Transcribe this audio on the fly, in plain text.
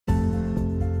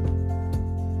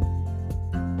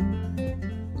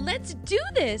Let's do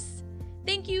this!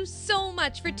 Thank you so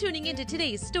much for tuning into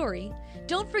today's story.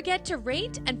 Don't forget to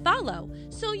rate and follow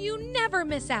so you never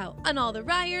miss out on all the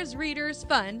Ryers Readers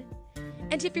fun.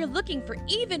 And if you're looking for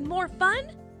even more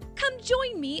fun, come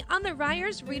join me on the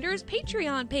Ryers Readers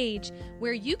Patreon page,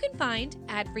 where you can find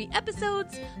ad-free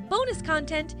episodes, bonus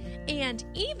content, and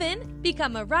even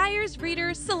become a Ryers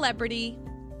Readers celebrity.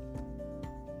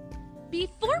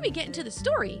 Before we get into the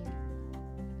story,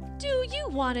 do you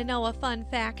want to know a fun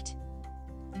fact?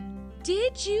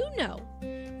 Did you know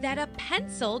that a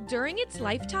pencil during its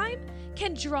lifetime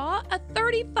can draw a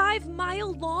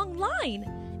 35-mile long line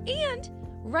and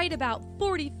write about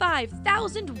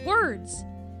 45,000 words?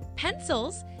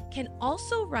 Pencils can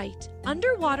also write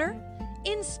underwater,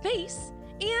 in space,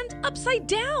 and upside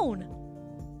down.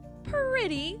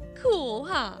 Pretty cool,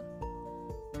 huh?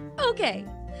 Okay,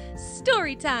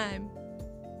 story time.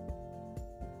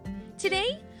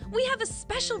 Today, we have a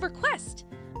special request.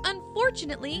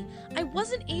 Unfortunately, I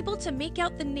wasn't able to make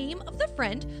out the name of the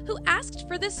friend who asked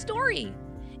for this story.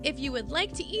 If you would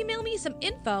like to email me some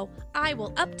info, I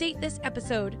will update this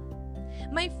episode.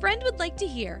 My friend would like to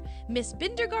hear Miss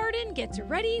Bindergarten Gets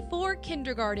Ready for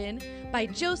Kindergarten by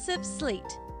Joseph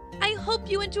Slate. I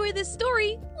hope you enjoy this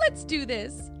story. Let's do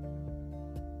this.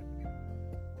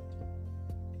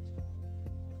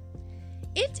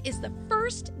 It is the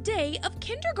first day of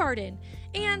kindergarten,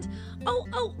 and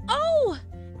oh!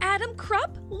 Adam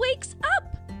Krupp wakes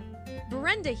up.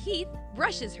 Brenda Heath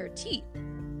brushes her teeth.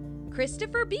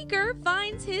 Christopher Beaker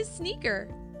finds his sneaker.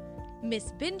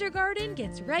 Miss Bindergarten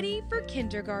gets ready for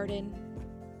kindergarten.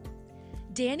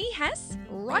 Danny Hess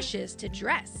rushes to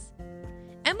dress.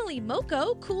 Emily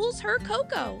Moko cools her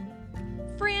cocoa.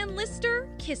 Fran Lister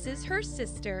kisses her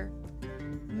sister.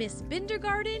 Miss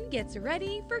Bindergarten gets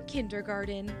ready for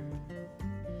kindergarten.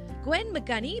 Gwen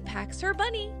McGunney packs her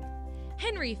bunny.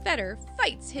 Henry Fetter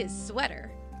fights his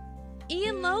sweater.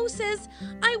 Ian Lowe says,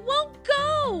 "I won't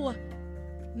go!"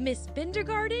 Miss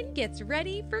Bindergarten gets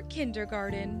ready for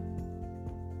kindergarten.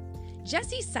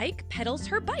 Jessie Syke pedals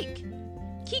her bike.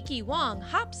 Kiki Wong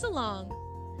hops along.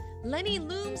 Lenny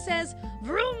Loom says,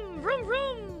 "Vroom, vroom,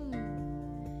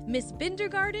 vroom!" Miss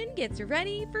Bindergarten gets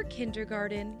ready for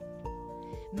kindergarten.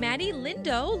 Maddie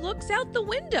Lindo looks out the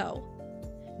window.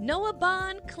 Noah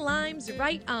Bond climbs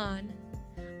right on.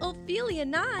 Ophelia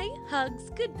Nye hugs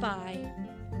goodbye.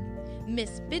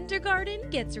 Miss Bindergarten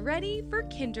gets ready for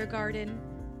kindergarten.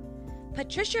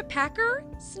 Patricia Packer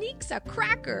sneaks a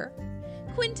cracker.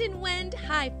 Quentin Wend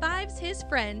high-fives his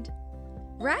friend.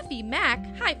 Raffi Mack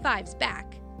high-fives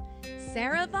back.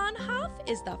 Sarah Von Hoff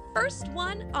is the first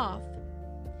one off.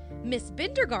 Miss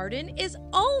Bindergarten is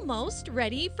almost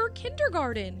ready for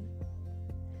kindergarten.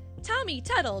 Tommy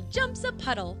Tuttle jumps a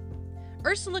puddle.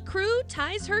 Ursula Crew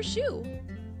ties her shoe.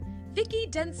 Vicky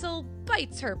Densel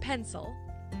bites her pencil.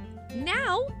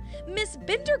 Now, Miss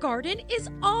Bindergarten is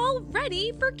all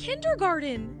ready for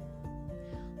kindergarten.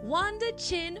 Wanda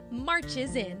Chin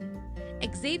marches in.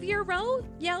 Xavier Rowe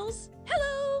yells,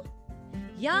 "Hello!"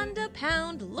 Yonda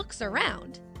Pound looks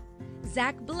around.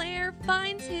 Zach Blair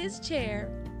finds his chair.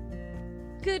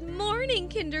 "Good morning,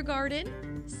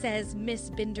 kindergarten," says Miss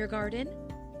Bindergarten.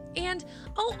 And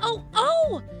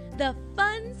oh, the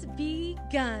fun's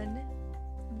begun.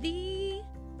 The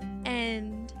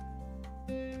end.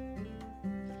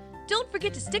 Don't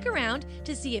forget to stick around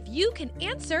to see if you can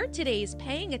answer today's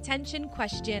paying attention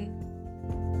question.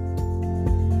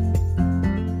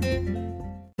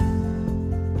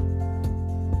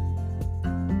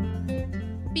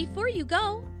 Before you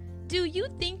go, do you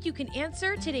think you can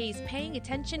answer today's paying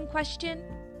attention question?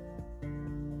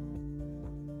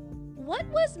 What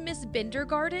was Miss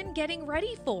Bindergarten getting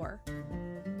ready for?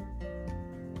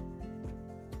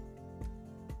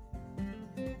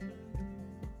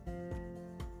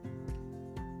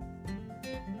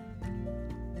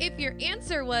 If your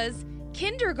answer was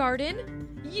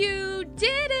kindergarten, you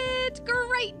did it!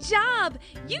 Great job!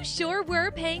 You sure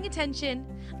were paying attention.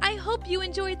 I hope you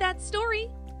enjoyed that story.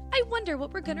 I wonder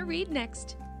what we're going to read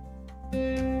next.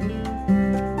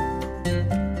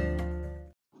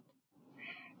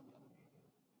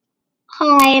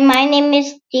 Hi, my name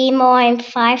is Demo. I'm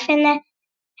 5.5,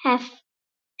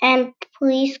 and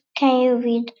please can you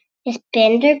read Miss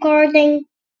Bindergarten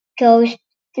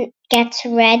gets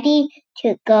ready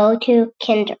to go to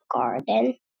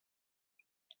kindergarten.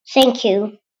 Thank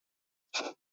you.